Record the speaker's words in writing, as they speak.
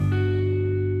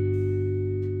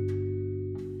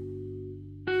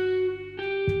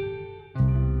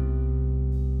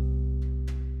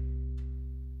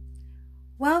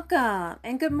Welcome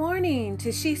and good morning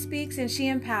to She Speaks and She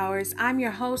Empowers. I'm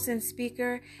your host and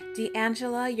speaker,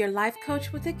 D'Angela, your life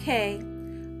coach with a K,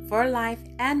 for life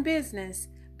and business,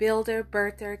 builder,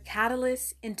 birther,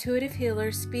 catalyst, intuitive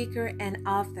healer, speaker, and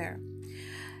author.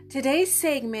 Today's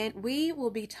segment, we will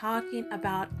be talking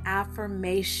about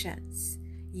affirmations.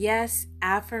 Yes,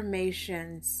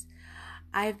 affirmations.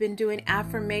 I've been doing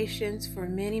affirmations for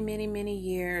many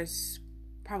years,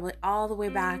 probably all the way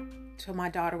back till my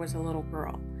daughter was a little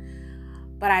girl.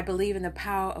 But I believe in the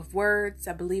power of words.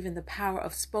 I believe in the power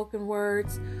of spoken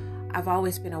words. I've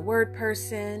always been a word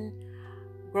person.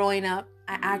 Growing up,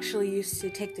 I actually used to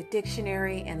take the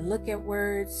dictionary and look at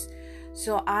words.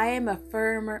 So I am a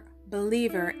firm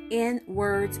believer in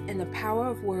words and the power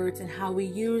of words and how we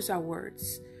use our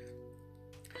words.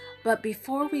 But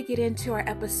before we get into our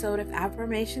episode of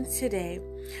affirmations today,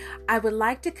 I would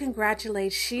like to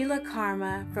congratulate Sheila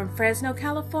Karma from Fresno,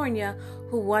 California,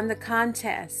 who won the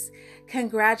contest.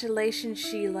 Congratulations,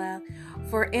 Sheila,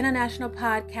 for International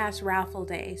Podcast Raffle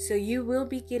Day. So you will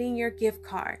be getting your gift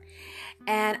card.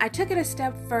 And I took it a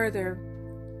step further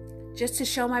just to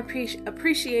show my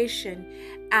appreciation.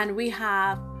 And we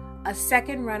have a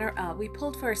second runner-up. We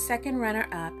pulled for a second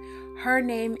runner-up. Her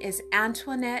name is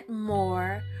Antoinette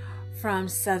Moore from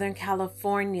Southern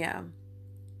California.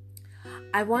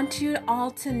 I want you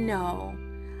all to know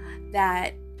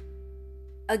that,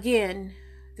 again,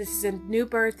 this is a new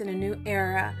birth and a new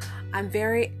era. I'm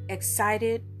very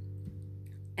excited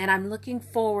and I'm looking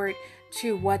forward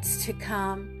to what's to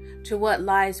come, to what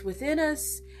lies within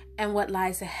us and what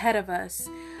lies ahead of us.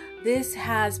 This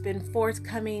has been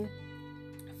forthcoming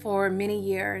for many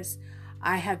years.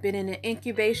 I have been in an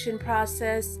incubation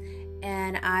process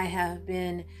and I have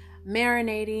been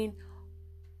marinating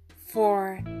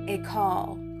for a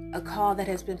call that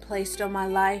has been placed on my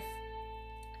life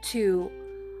to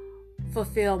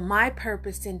fulfill my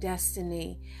purpose and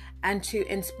destiny and to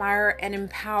inspire and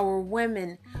empower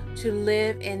women to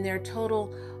live in their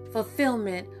total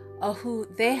fulfillment of who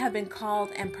they have been called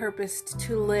and purposed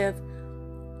to live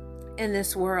in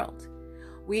this world.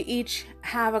 We each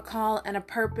have a call and a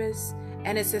purpose,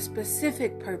 and it's a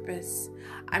specific purpose.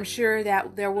 I'm sure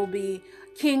that there will be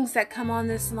kings that come on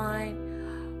this line,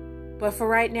 but for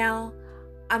right now,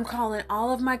 I'm calling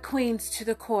all of my queens to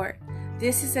the court.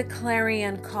 This is a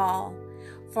clarion call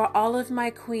for all of my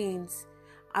queens.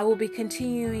 I will be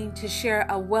continuing to share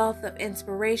a wealth of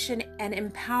inspiration and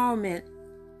empowerment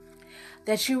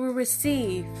that you will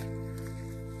receive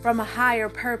from a higher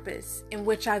purpose in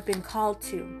which I've been called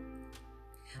to.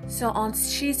 So on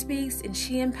She Speaks and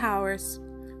She Empowers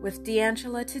with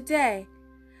D'Angela today,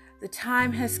 the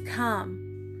time has come,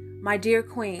 my dear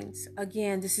queens.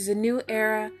 Again, this is a new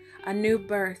era, a new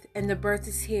birth, and the birth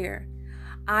is here.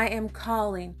 I am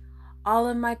calling all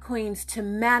of my queens to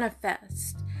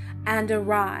manifest and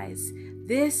arise.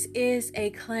 This is a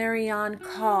clarion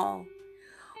call.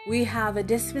 We have a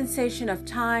dispensation of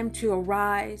time to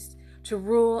arise, to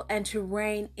rule, and to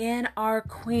reign in our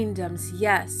queendoms.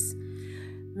 Yes.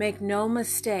 Make no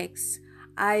mistakes.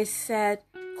 I said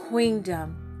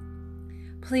queendom.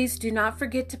 Please do not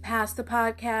forget to pass the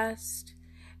podcast.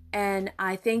 And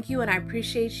I thank you and I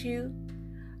appreciate you.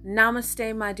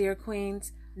 Namaste, my dear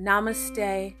queens.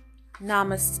 Namaste.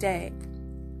 Namaste.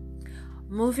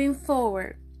 Moving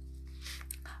forward,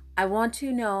 I want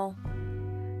to know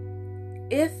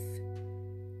if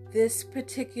this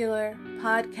particular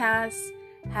podcast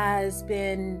has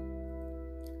been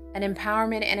an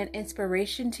empowerment and an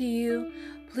inspiration to you.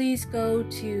 Please go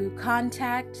to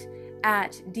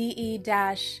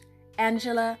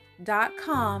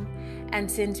contact@de-angela.com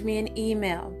and send me an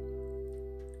email.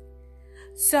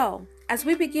 So, as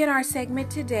we begin our segment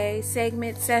today,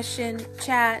 session,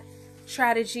 chat,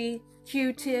 strategy,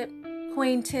 Q-tip,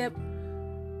 queen tip,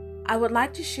 I would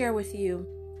like to share with you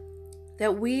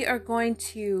that we are going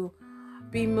to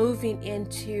be moving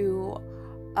into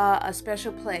a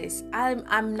special place.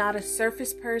 I'm not a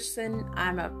surface person.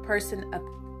 I'm a person of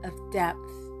depth.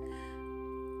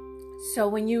 So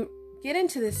when you get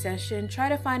into this session, try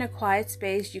to find a quiet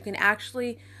space. You can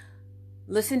actually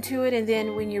listen to it, and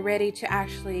then when you're ready to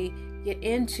actually get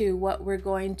into what we're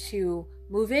going to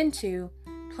move into,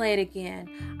 play it again.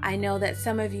 I know that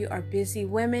some of you are busy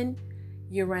women.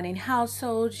 You're running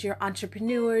households, you're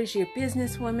entrepreneurs, you're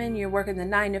businesswomen, you're working the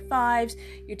 9-to-5s,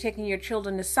 you're taking your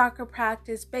children to soccer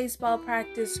practice, baseball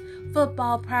practice,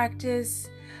 football practice.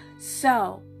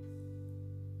 So,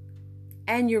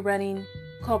 and you're running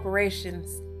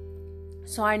corporations.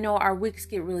 So I know our weeks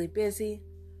get really busy.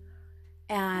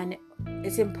 And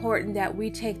it's important that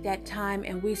we take that time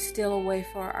and we steal away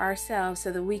for ourselves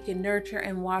so that we can nurture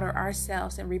and water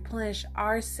ourselves and replenish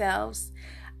ourselves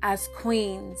as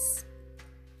queens.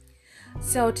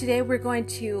 So today we're going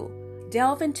to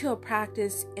delve into a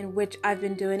practice in which I've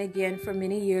been doing again for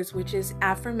many years, which is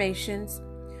affirmations,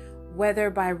 whether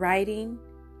by writing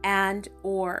and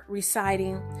or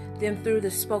reciting them through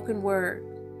the spoken word.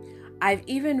 I've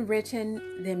even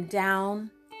written them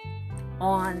down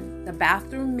on the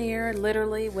bathroom mirror,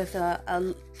 literally with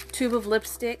a tube of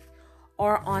lipstick,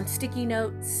 or on sticky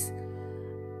notes,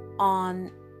 on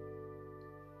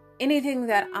anything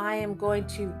that I am going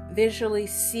to visually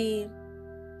see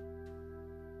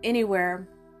anywhere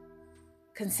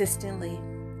consistently.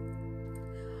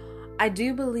 I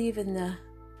do believe in the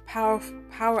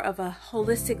power of a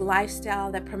holistic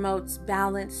lifestyle that promotes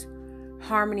balance,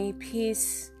 harmony,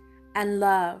 peace, and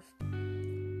love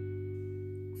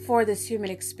for this human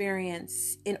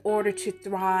experience in order to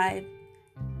thrive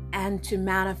and to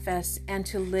manifest and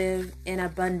to live in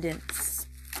abundance.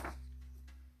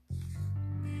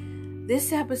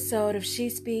 This episode of She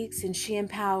Speaks and She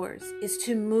Empowers is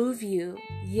to move you,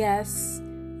 yes,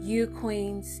 you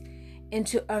queens,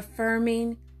 into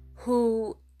affirming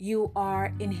who you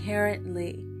are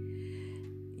inherently.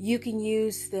 You can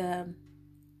use the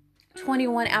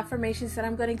 21 affirmations that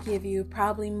I'm going to give you,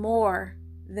 probably more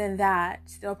than that.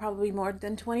 There'll probably be more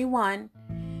than 21.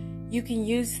 You can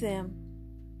use them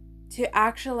to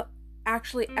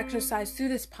actually exercise through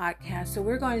this podcast. So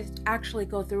we're going to actually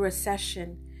go through a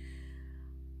session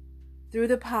through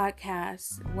the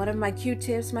podcast. One of my Q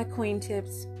tips, my queen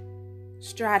tips,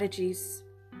 strategies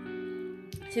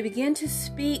to begin to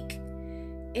speak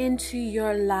into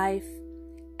your life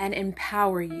and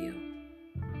empower you.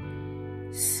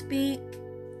 Speak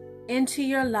into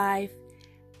your life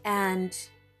and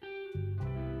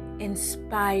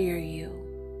inspire you.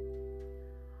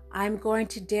 I'm going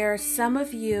to dare some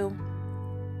of you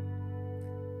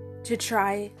to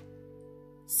try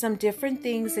some different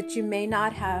things that you may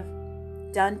not have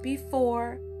done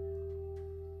before,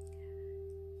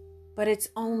 but it's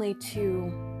only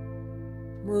to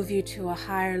move you to a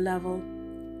higher level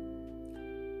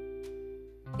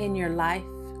in your life.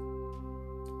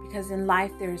 Because in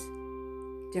life there's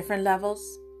different levels,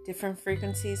 different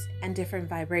frequencies, and different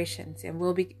vibrations, and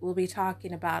we'll be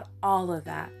talking about all of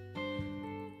that.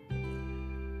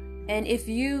 And if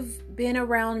you've been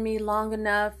around me long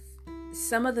enough,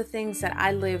 some of the things that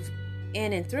I live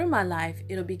in and through my life,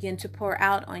 it'll begin to pour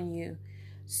out on you.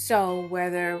 So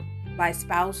whether my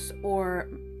spouse or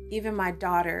even my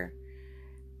daughter,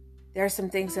 there are some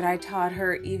things that I taught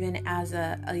her even as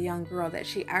a young girl that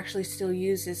she actually still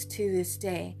uses to this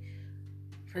day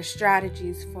for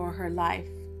strategies for her life.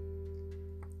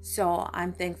 So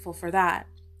I'm thankful for that.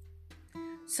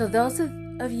 So those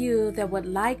of you that would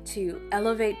like to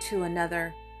elevate to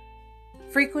another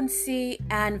frequency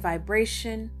and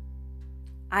vibration,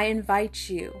 I invite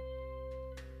you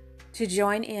to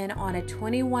join in on a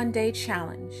 21-day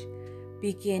challenge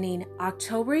beginning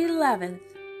October 11th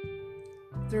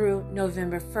through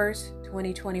November 1st,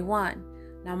 2021.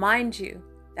 Now, mind you,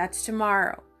 that's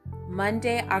tomorrow,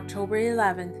 Monday, October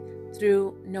 11th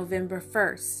through November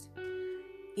 1st.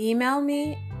 Email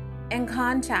me and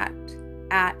contact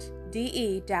at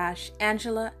de-angela.com.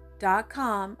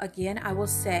 Again, I will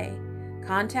say,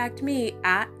 contact me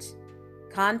at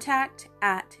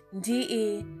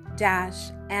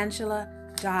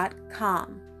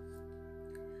de-angela.com.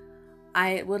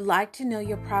 I would like to know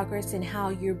your progress and how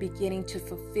you're beginning to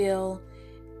fulfill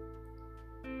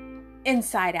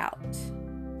inside out,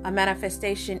 a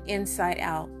manifestation inside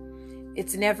out.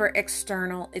 It's never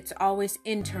external, it's always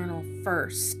internal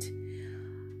first.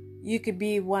 You could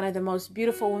be one of the most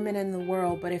beautiful women in the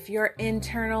world, but if your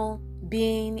internal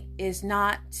being is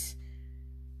not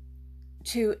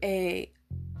to a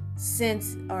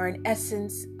sense or an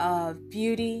essence of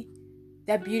beauty,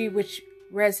 that beauty which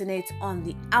resonates on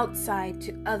the outside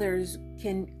to others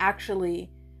can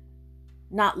actually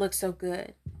not look so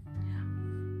good.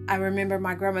 I remember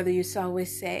my grandmother used to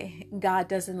always say, God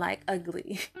doesn't like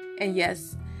ugly. And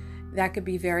yes, that could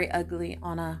be very ugly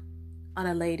on a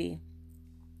lady.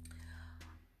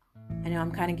 I know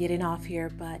I'm kind of getting off here,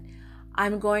 but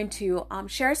I'm going to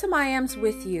share some IMs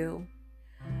with you.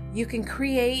 You can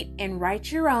create and write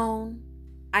your own.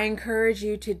 I encourage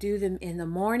you to do them in the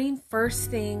morning, first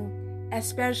thing,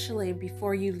 especially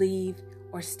before you leave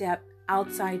or step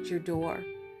outside your door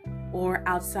or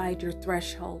outside your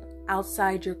threshold,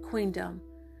 outside your queendom.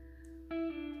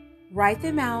 Write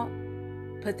them out,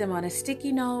 put them on a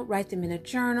sticky note, write them in a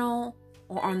journal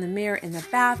or on the mirror in the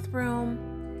bathroom.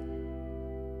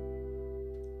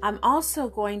 I'm also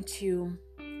going to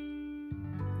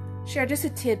share just a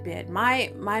tidbit.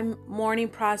 My morning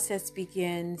process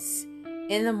begins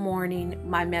in the morning.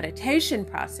 My meditation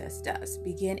process does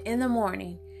begin in the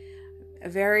morning,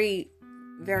 very,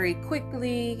 very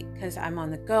quickly, because I'm on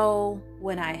the go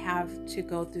when I have to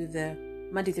go through the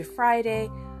Monday through Friday.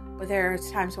 But there are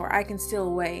times where I can steal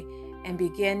away and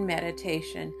begin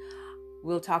meditation.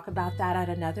 We'll talk about that at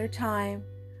another time.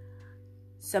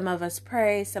 Some of us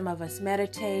pray, some of us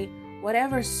meditate.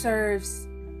 Whatever serves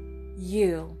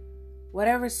you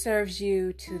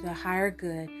to the higher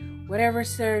good, whatever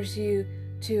serves you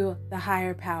to the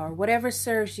higher power, whatever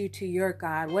serves you to your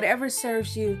God, whatever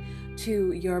serves you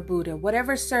to your Buddha,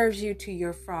 whatever serves you to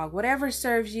your frog, whatever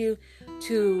serves you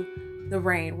to the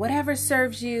rain, whatever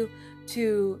serves you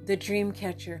to the dream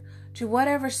catcher, to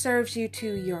whatever serves you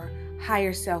to your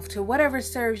higher self, to whatever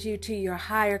serves you to your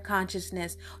higher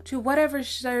consciousness, to whatever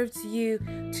serves you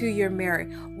to your Mary,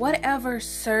 whatever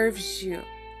serves you.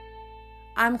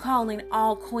 I'm calling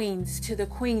all queens to the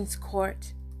Queen's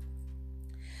Court.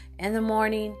 In the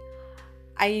morning,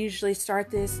 I usually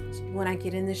start this when I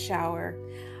get in the shower.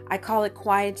 I call it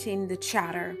quieting the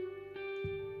chatter.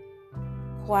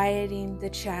 Quieting the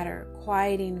chatter,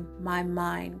 quieting my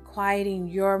mind, quieting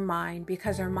your mind,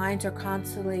 because our minds are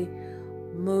constantly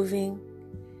moving,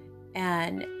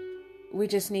 and we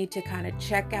just need to kind of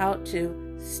check out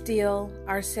to still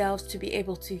ourselves to be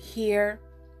able to hear.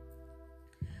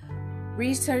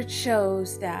 Research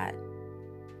shows that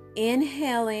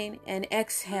inhaling and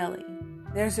exhaling,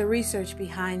 there's a research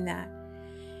behind that.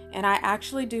 And I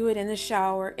actually do it in the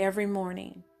shower every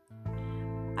morning.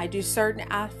 I do certain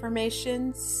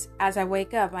affirmations as I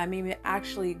wake up. I'm even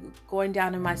actually going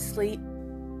down in my sleep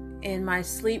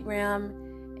realm,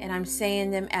 and I'm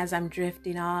saying them as I'm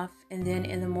drifting off, and then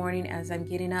in the morning as I'm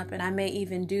getting up, and I may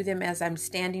even do them as I'm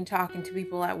standing talking to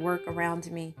people at work around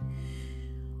me.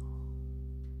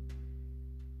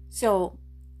 So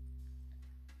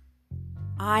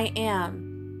I am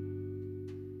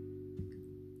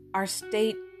our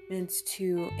statements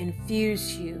to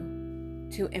infuse you,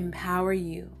 to empower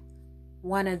you.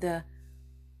 One of the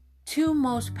two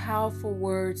most powerful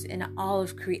words in all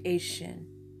of creation.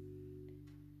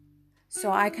 So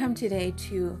I come today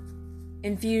to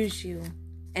infuse you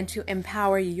and to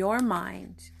empower your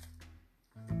mind.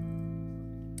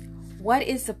 What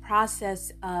is the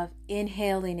process of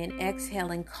inhaling and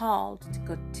exhaling called?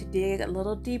 To dig a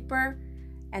little deeper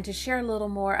and to share a little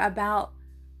more about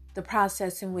the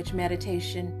process in which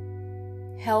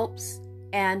meditation helps,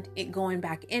 and it going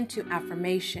back into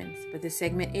affirmations. But the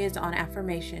segment is on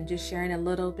affirmation, just sharing a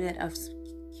little bit of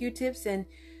Q-tips and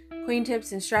queen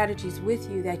tips and strategies with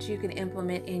you that you can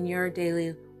implement in your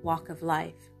daily walk of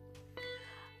life.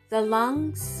 The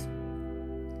lungs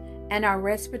and our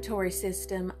respiratory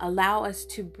system allow us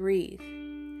to breathe.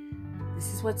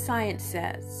 This is what science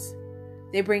says.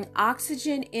 They bring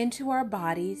oxygen into our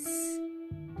bodies,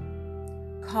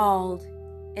 called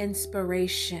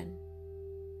inspiration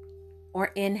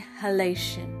or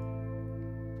inhalation.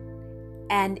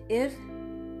 And if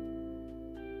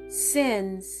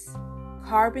sends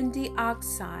carbon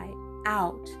dioxide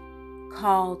out,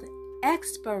 called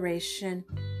expiration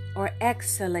or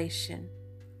exhalation.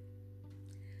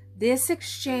 This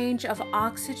exchange of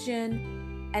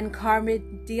oxygen and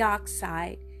carbon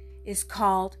dioxide is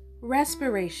called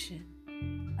respiration.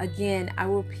 Again, I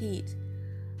will repeat.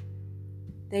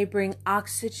 They bring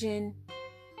oxygen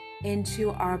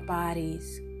into our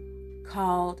bodies,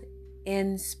 called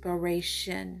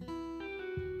inspiration.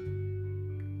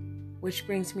 Which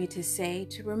brings me to say,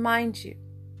 to remind you,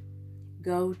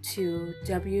 go to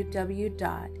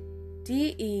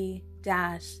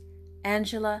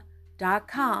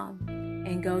www.de-angela.com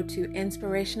and go to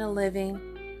Inspirational Living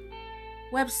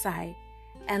website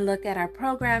and look at our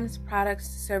programs, products,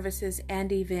 services,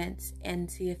 and events and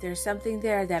see if there's something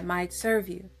there that might serve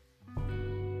you.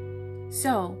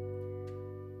 So,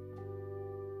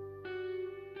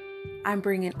 I'm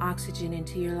bringing oxygen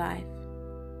into your life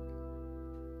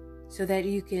so that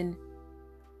you can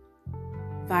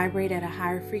vibrate at a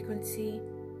higher frequency,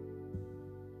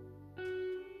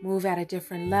 move at a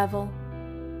different level.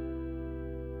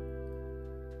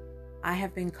 I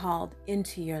have been called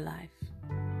into your life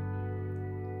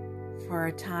for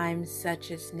a time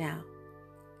such as now.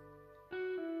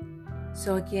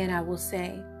 So again, I will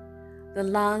say, the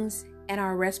lungs and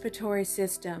our respiratory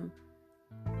system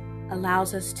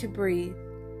allows us to breathe.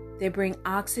 They bring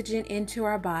oxygen into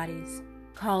our bodies,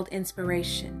 called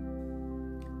inspiration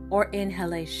or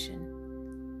inhalation.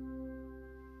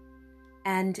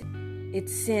 And it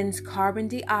sends carbon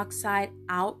dioxide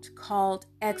out, called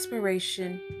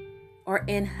expiration or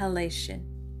inhalation.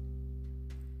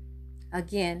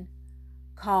 again,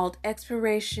 called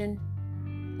expiration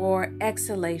or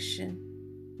exhalation,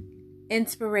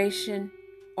 inspiration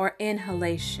or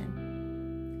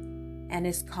inhalation, and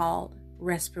it's called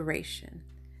respiration.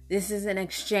 This is an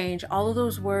exchange. All of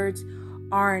those words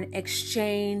are an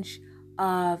exchange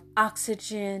of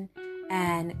oxygen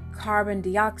and carbon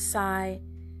dioxide.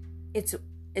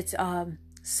 It's a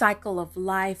cycle of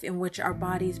life in which our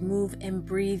bodies move and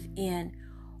breathe in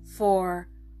for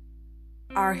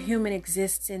our human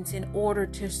existence in order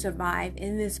to survive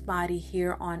in this body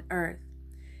here on earth.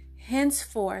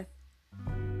 Henceforth,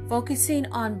 focusing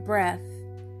on breath,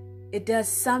 it does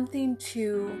something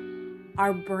to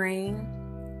our brain.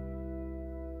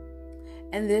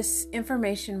 And this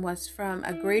information was from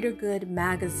A Greater Good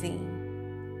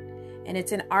magazine. And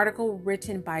it's an article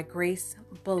written by Grace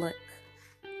Bullock.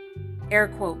 Air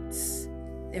quotes,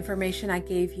 the information I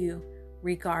gave you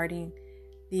regarding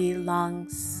the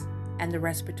lungs and the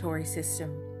respiratory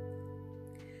system.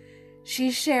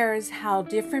 She shares how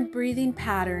different breathing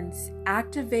patterns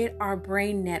activate our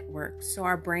brain networks, so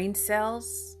our brain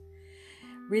cells,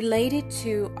 related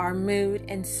to our mood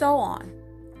and so on,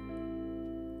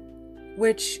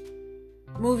 which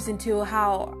moves into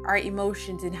how our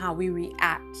emotions and how we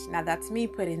react. Now that's me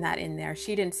putting that in there.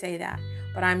 She didn't say that,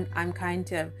 but I'm kind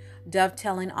of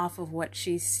dovetailing off of what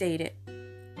she stated.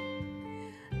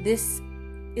 This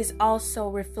is also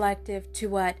reflective to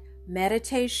what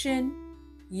meditation,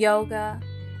 yoga,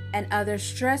 and other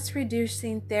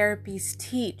stress-reducing therapies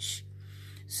teach.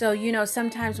 So,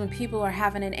 sometimes when people are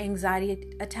having an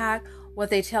anxiety attack, what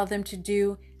they tell them to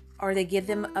do, or they give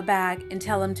them a bag and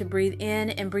tell them to breathe in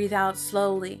and breathe out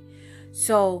slowly.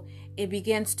 So it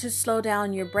begins to slow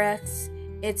down your breaths.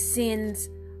 It sends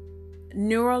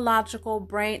neurological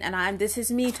brain, and this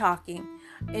is me talking.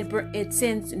 It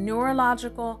sends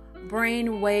neurological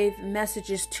brain wave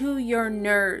messages to your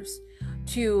nerves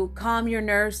to calm your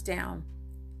nerves down.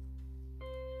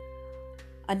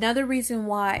 Another reason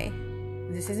why,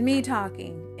 this is me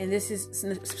talking, and this is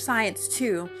science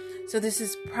too, so this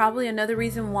is probably another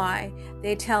reason why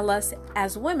they tell us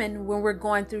as women when we're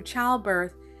going through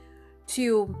childbirth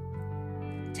to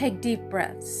take deep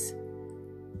breaths.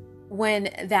 When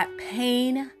that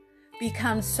pain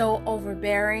becomes so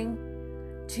overbearing,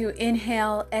 to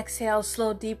inhale, exhale,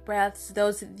 slow, deep breaths.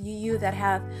 Those of you that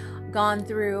have gone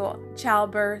through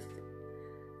childbirth,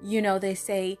 they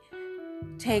say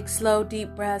take slow,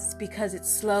 deep breaths because it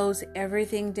slows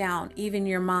everything down, even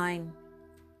your mind.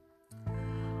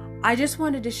 I just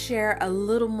wanted to share a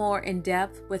little more in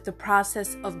depth with the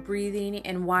process of breathing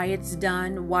and why it's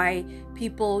done, why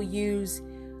people use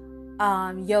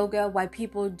yoga, why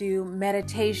people do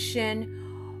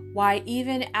meditation, why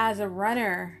even as a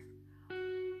runner,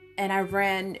 and I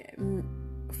ran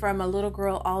from a little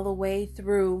girl all the way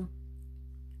through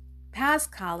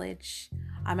past college.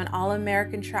 I'm an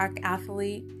all-American track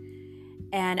athlete,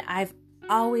 and I've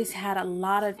always had a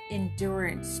lot of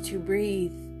endurance to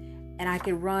breathe, and I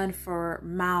could run for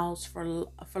miles for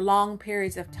long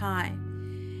periods of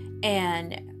time.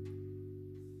 And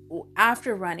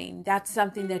after running, that's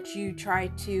something that you try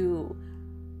to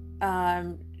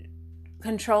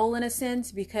control in a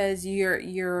sense, because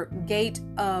your gait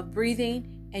of breathing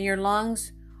and your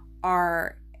lungs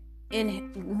are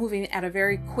moving at a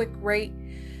very quick rate.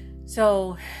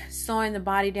 So slowing the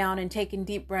body down and taking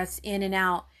deep breaths in and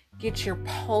out gets your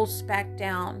pulse back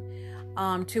down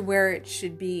to where it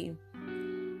should be.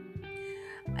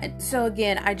 So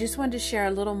again, I just wanted to share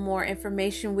a little more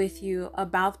information with you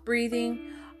about breathing.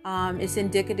 It's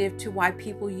indicative to why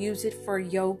people use it for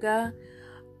yoga.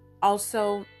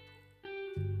 Also,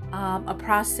 a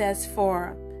process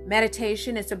for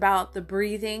meditation. It's about the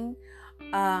breathing.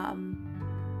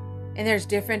 And there's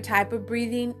different type of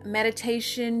breathing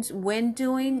meditations when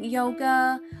doing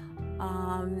yoga.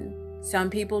 Some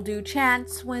people do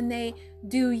chants when they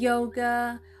do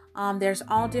yoga. There's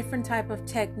all different type of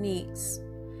techniques.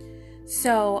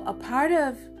 So a part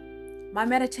of my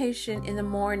meditation in the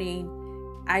morning,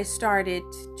 I started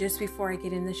just before I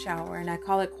get in the shower, and I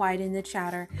call it quiet in the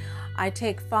chatter. I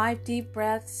take 5 deep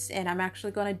breaths, and I'm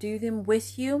actually going to do them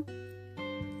with you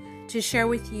to share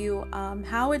with you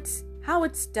how it's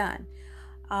done.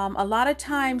 A lot of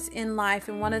times in life,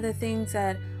 and one of the things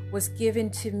that was given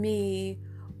to me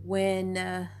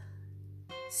when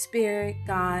spirit,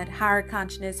 God, higher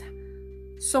consciousness,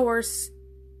 source,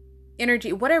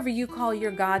 energy, whatever you call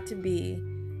your God to be,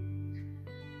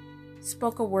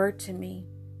 spoke a word to me.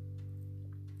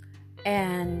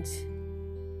 And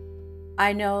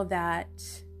I know that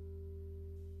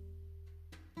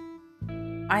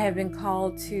I have been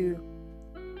called to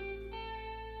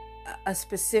a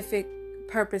specific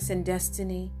purpose and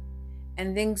destiny,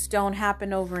 and things don't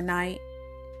happen overnight.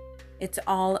 It's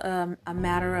all a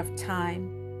matter of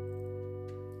time.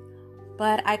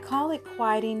 But I call it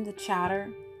quieting the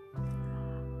chatter.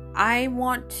 I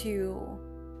want to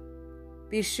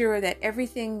be sure that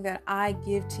everything that I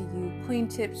give to you, queen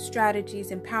tips,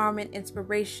 strategies, empowerment,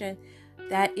 inspiration,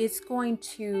 that it's going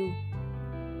to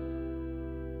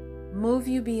move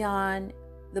you beyond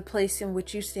the place in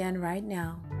which you stand right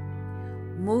now,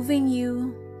 moving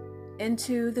you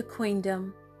into the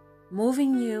queendom,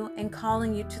 moving you and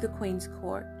calling you to the Queen's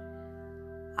Court.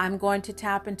 I'm going to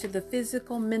tap into the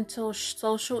physical, mental,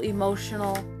 social,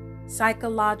 emotional,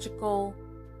 psychological,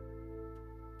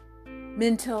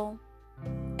 mental,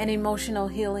 and emotional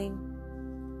healing,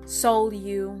 soul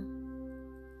you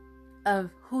of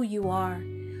who you are.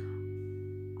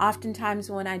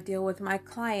 Oftentimes when I deal with my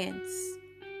clients,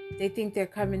 they think they're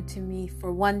coming to me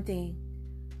for one thing,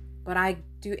 but I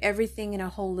do everything in a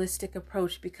holistic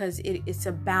approach because it's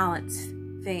a balanced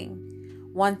thing.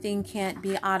 One thing can't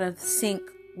be out of sync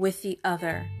with the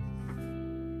other.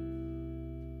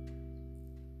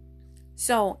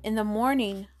 So in the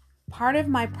morning, part of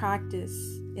my practice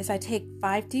is I take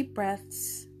 5 deep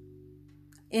breaths,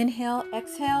 inhale,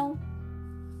 exhale,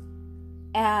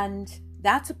 and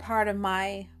that's a part of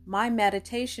my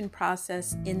meditation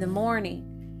process in the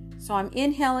morning. So I'm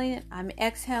inhaling, I'm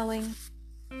exhaling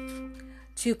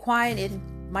to quieten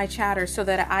my chatter so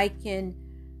that I can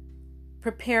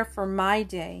prepare for my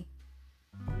day.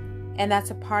 And that's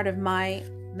a part of my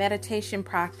meditation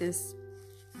practice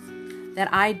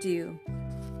that I do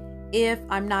if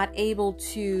I'm not able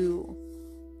to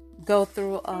go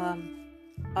through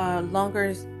a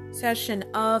longer session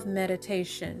of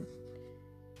meditation.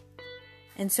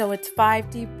 And so it's 5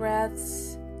 deep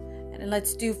breaths. And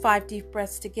let's do 5 deep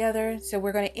breaths together. So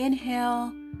we're going to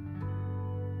inhale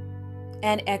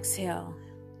and exhale.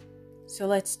 So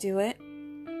let's do it.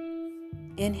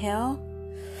 Inhale.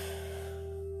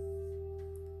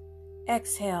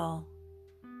 Exhale.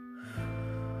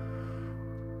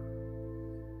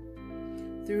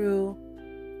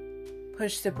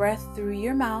 Push the breath through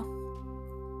your mouth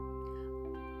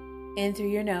in through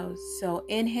your nose. So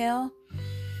inhale.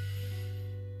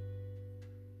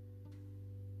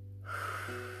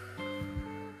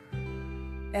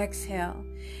 Exhale.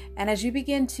 And as you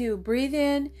begin to breathe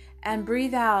in and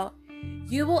breathe out,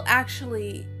 you will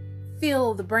actually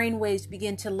feel the brain waves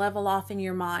begin to level off in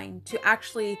your mind to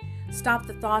actually stop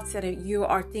the thoughts that you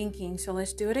are thinking. So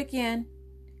let's do it again.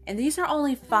 And these are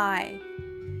only 5.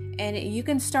 And you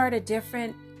can start a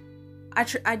different,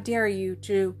 I dare you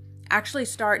to actually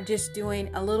start just doing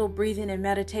a little breathing and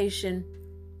meditation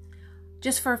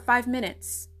just for 5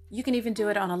 minutes. You can even do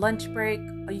it on a lunch break,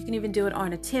 or you can even do it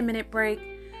on a 10-minute break,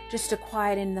 just to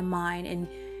quieten the mind. And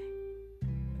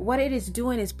what it is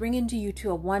doing is bringing you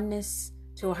to a oneness,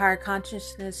 to a higher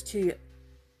consciousness, to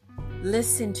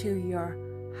listen to your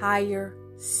higher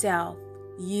self,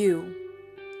 you.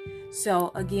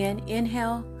 So again,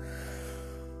 inhale,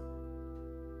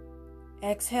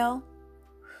 exhale,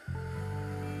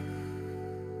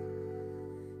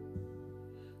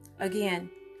 again,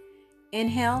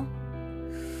 inhale,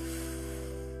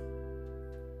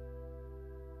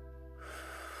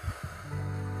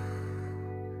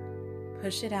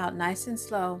 push it out nice and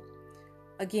slow.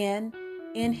 Again,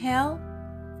 inhale,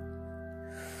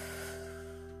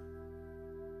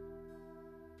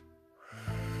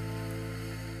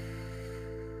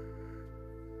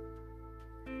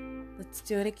 let's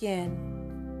do it again.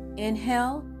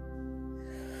 Inhale,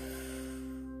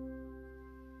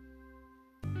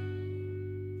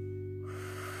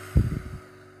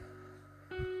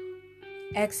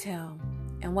 exhale.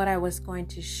 And what I was going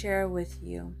to share with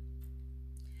you,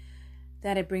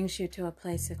 that it brings you to a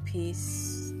place of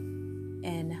peace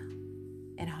and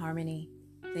harmony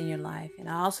in your life. And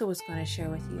I also was going to share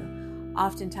with you,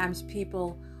 oftentimes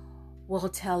people will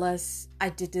tell us, I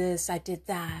did this, I did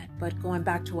that. But going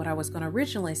back to what I was going to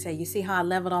originally say, you see how I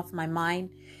leveled off my mind?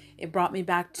 It brought me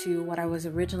back to what I was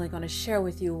originally going to share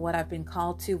with you, what I've been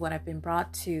called to, what I've been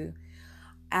brought to.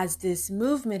 As this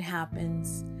movement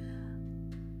happens,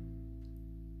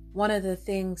 one of the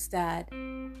things that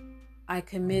I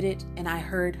committed and I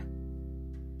heard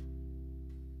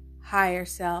higher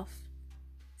self,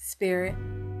 spirit,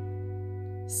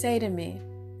 say to me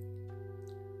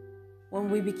when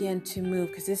we begin to move,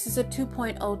 because this is a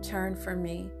 2.0 turn for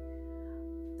me,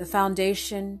 the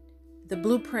foundation, the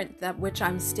blueprint that which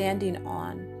I'm standing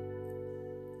on,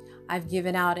 I've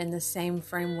given out in the same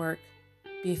framework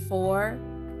before,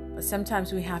 but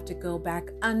sometimes we have to go back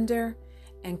under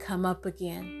and come up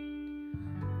again.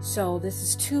 So this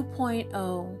is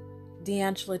 2.0,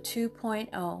 D'Angela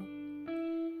 2.0.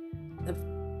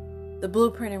 The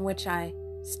blueprint in which I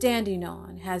standing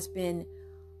on has been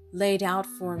laid out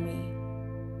for me,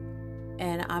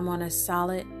 and I'm on a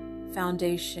solid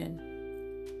foundation.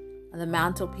 The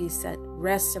mantelpiece that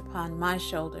rests upon my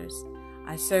shoulders,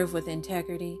 I serve with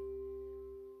integrity,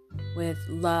 with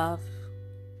love,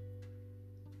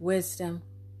 wisdom,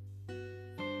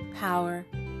 power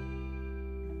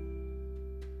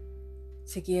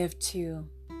to give to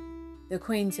the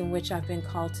queens in which I've been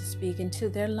called to speak into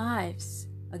their lives.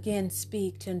 Again,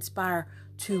 speak to inspire,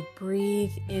 to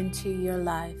breathe into your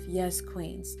life. Yes,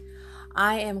 queens.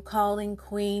 I am calling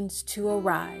queens to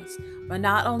arise. But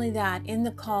not only that, in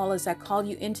the call, as I call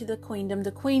you into the queendom,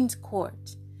 the queen's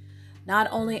court, not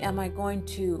only am I going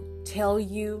to tell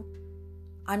you,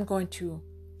 I'm going to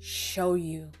show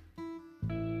you.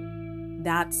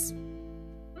 That's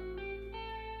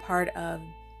part of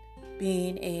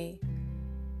being a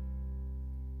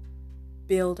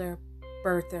builder,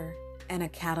 birther, and a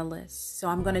catalyst. So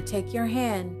I'm going to take your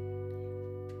hand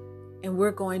and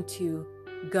we're going to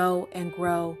go and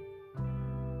grow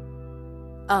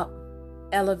up,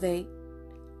 elevate,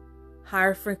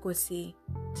 higher frequency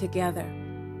together.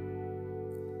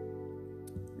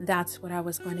 That's what I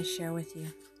was going to share with you.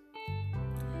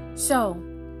 So,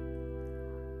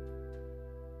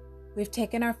 we've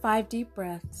taken our 5 deep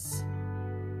breaths.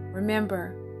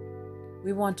 Remember,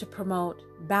 we want to promote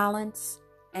balance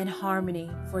and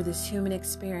harmony for this human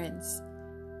experience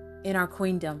in our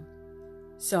queendom.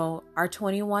 So, our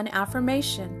 21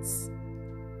 affirmations.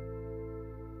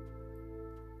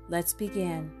 Let's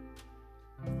begin.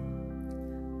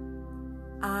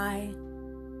 I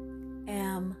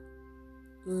am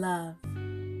love.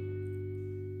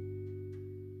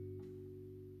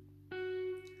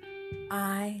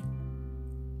 I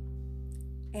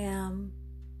am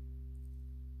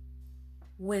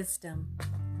wisdom.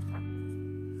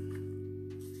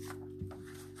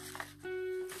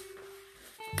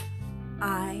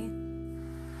 I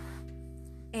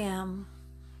am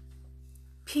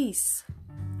peace.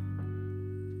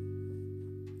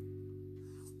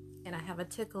 And I have a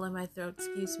tickle in my throat,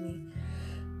 excuse me.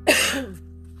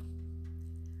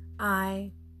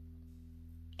 I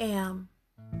am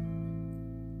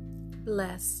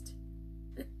blessed.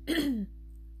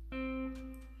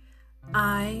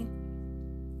 I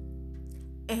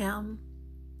am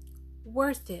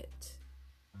worth it.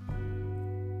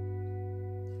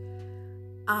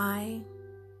 I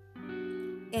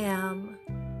am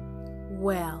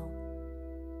well.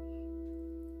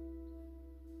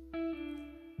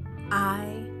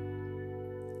 I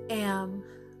am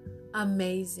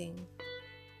amazing.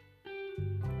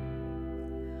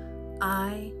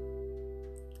 I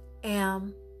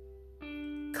am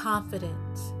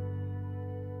confident.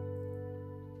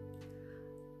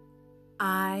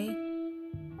 I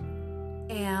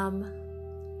am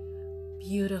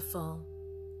beautiful.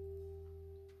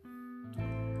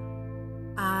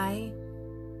 I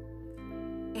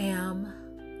am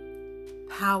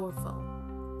powerful.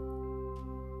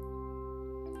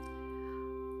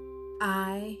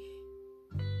 I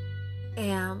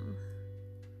am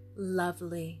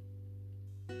lovely.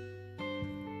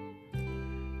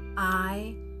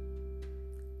 I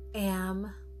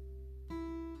am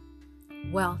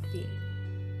wealthy.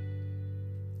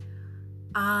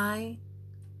 I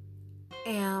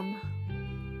am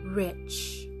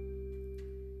rich.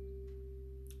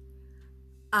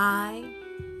 I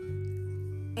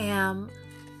am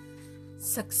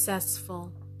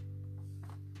successful.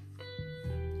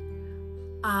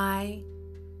 I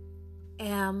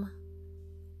am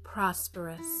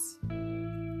prosperous.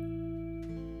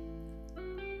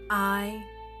 I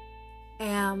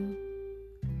am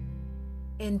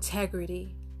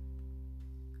integrity.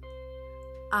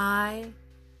 I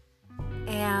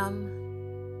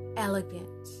am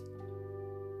elegant.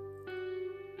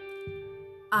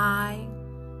 I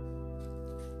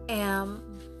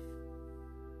am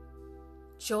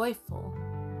joyful.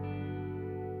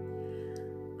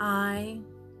 I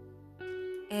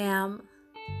am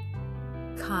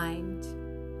kind.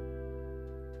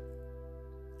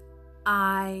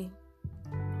 I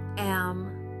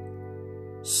am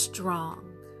strong.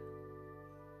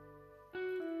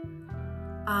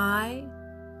 I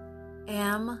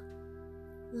am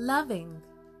loving.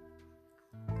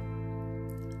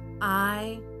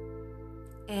 I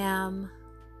am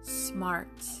smart.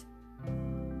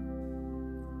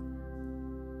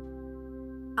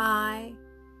 I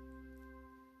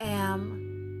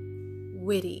am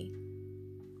witty.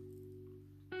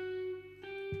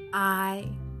 I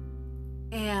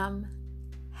am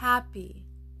happy.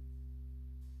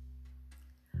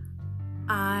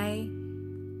 I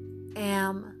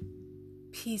am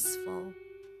peaceful.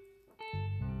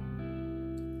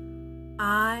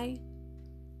 I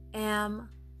am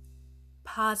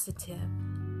positive.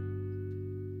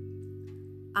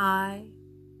 I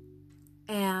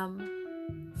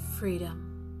am freedom.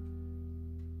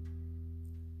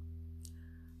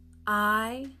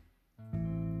 I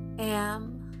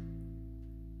am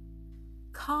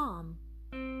calm.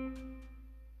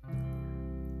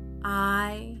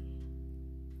 I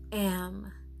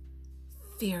am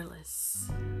fearless.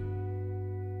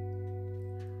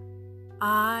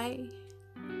 I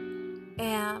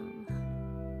am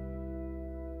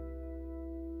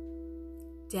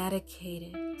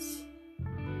dedicated.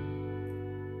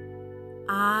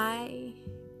 I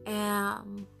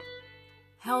am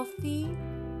healthy.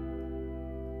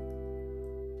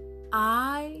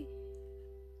 I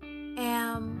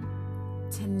am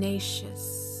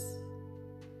tenacious.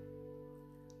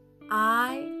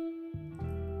 I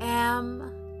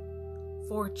am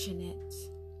fortunate.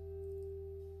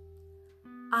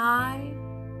 I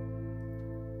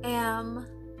am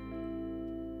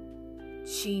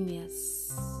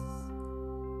genius.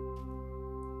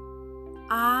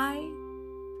 I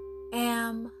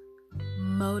am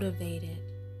motivated.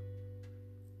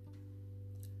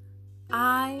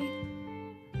 I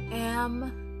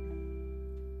am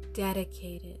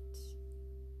dedicated.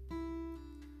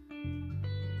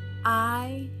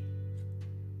 I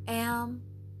am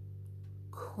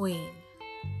queen.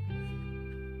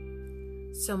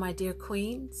 So, my dear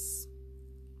queens,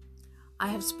 I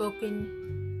have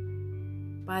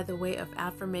spoken by the way of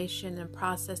affirmation and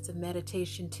process of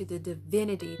meditation to the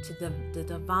divinity, to the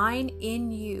divine in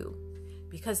you,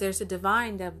 because there's a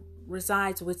divine that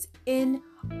resides within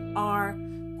our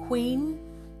queen.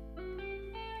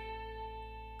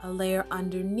 A layer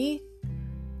underneath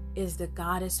is the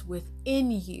goddess within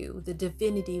you, the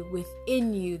divinity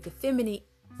within you, the feminine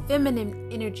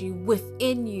energy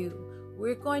within you.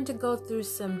 We're going to go through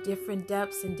some different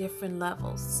depths and different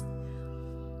levels.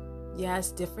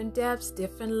 Yes, different depths,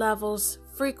 different levels,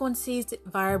 frequencies,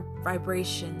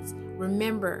 vibrations.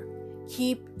 Remember,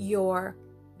 keep your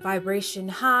vibration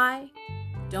high.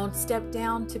 Don't step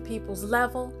down to people's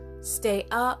level. Stay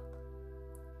up.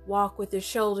 Walk with your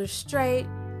shoulders straight.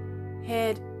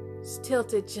 Head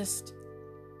tilted just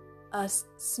a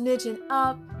smidgen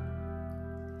up.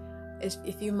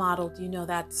 If you modeled, you know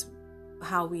that's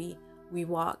how we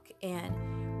walk.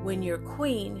 And when you're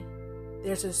queen,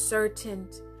 there's a certain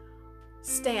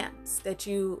stance that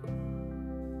you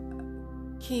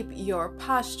keep your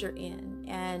posture in.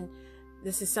 And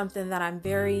this is something that I'm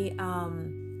very, I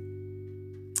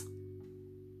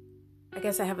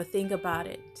guess I have a thing about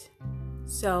it.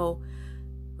 So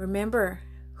remember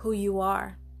who you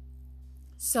are.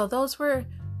 So those were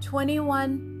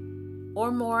 21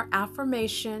 or more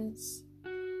affirmations.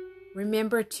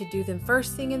 Remember to do them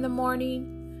first thing in the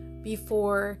morning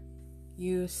before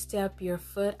you step your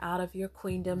foot out of your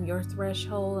queendom, your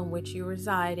threshold in which you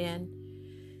reside in,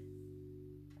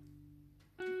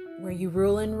 where you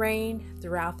rule and reign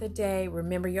throughout the day.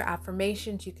 Remember your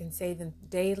affirmations. You can say them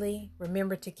daily.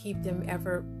 Remember to keep them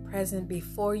ever present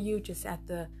before you, just at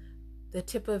the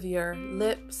tip of your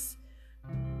lips.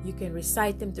 You can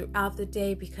recite them throughout the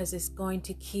day because it's going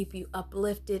to keep you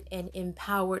uplifted and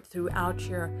empowered throughout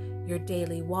your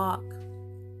daily walk.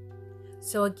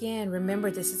 So again,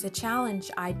 remember, this is a challenge.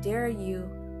 I dare you.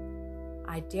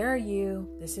 I dare you.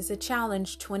 This is a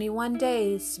challenge. 21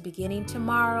 days beginning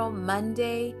tomorrow,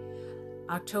 Monday,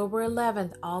 October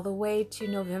 11th, all the way to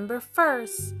November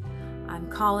 1st. I'm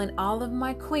calling all of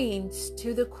my queens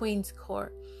to the Queen's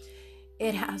Court.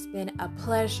 It has been a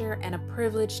pleasure and a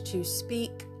privilege to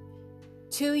speak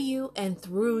to you and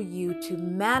through you, to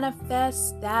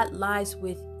manifest that lies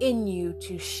within you,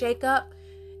 to shake up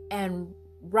and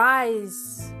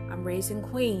rise. I'm raising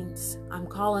queens. I'm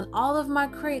calling all of my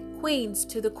queens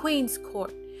to the Queen's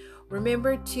Court.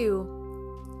 Remember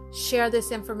to share this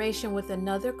information with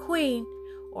another queen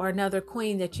or another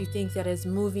queen that you think that is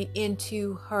moving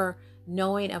into her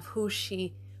knowing of who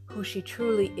she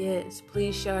truly is.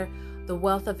 Please share the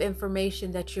wealth of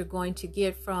information that you're going to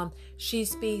get from She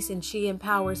Speaks and She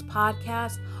Empowers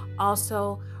podcast.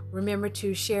 Also, remember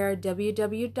to share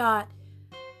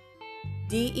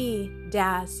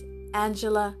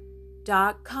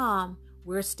www.de-angela.com.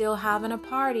 We're still having a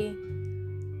party,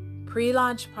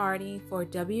 pre-launch party for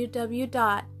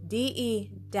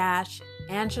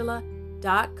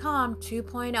www.de-angela.com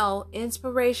 2.0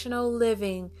 Inspirational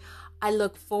Living. I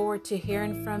look forward to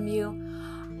hearing from you.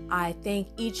 I thank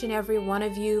each and every one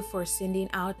of you for sending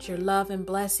out your love and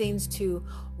blessings to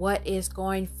what is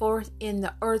going forth in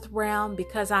the earth realm,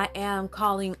 because I am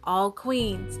calling all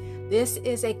queens. This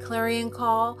is a clarion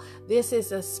call. This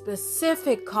is a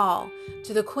specific call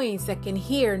to the queens that can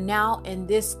hear now in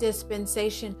this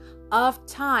dispensation of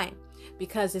time,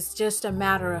 because it's just a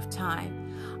matter of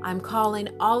time. I'm calling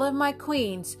all of my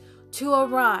queens to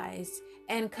arise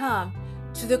and come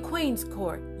to the Queen's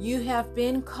Court. You have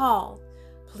been called.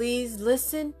 Please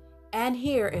listen and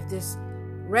hear if this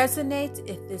resonates,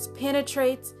 if this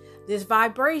penetrates, this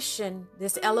vibration,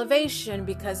 this elevation,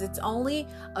 because it's only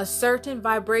a certain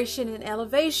vibration and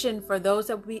elevation for those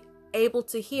that will be able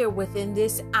to hear within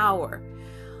this hour.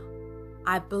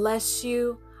 I bless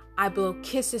you. I blow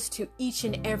kisses to each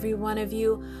and every one of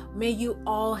you. May you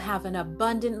all have an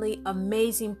abundantly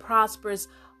amazing, prosperous,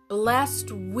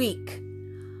 blessed week.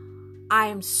 I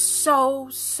am so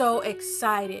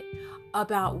excited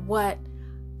about what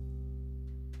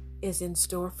is in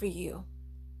store for you,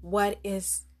 what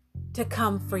is to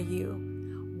come for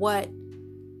you, what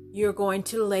you're going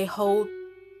to lay hold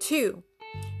to.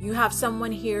 You have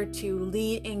someone here to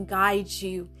lead and guide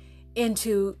you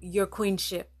into your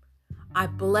queenship. I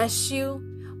bless you.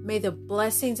 May the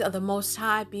blessings of the Most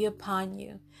High be upon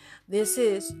you. This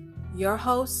is your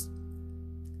host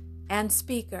and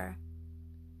speaker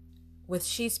with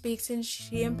She Speaks and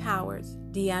She Empowers,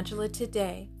 D'Angela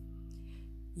Today,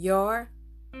 your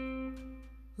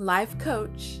life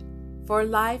coach for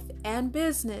life and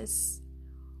business,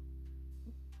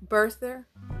 birther,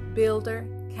 builder,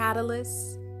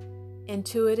 catalyst,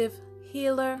 intuitive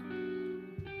healer,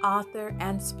 author,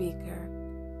 and speaker.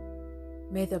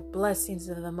 May the blessings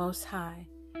of the Most High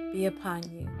be upon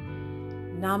you.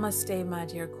 Namaste, my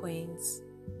dear queens.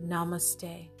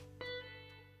 Namaste.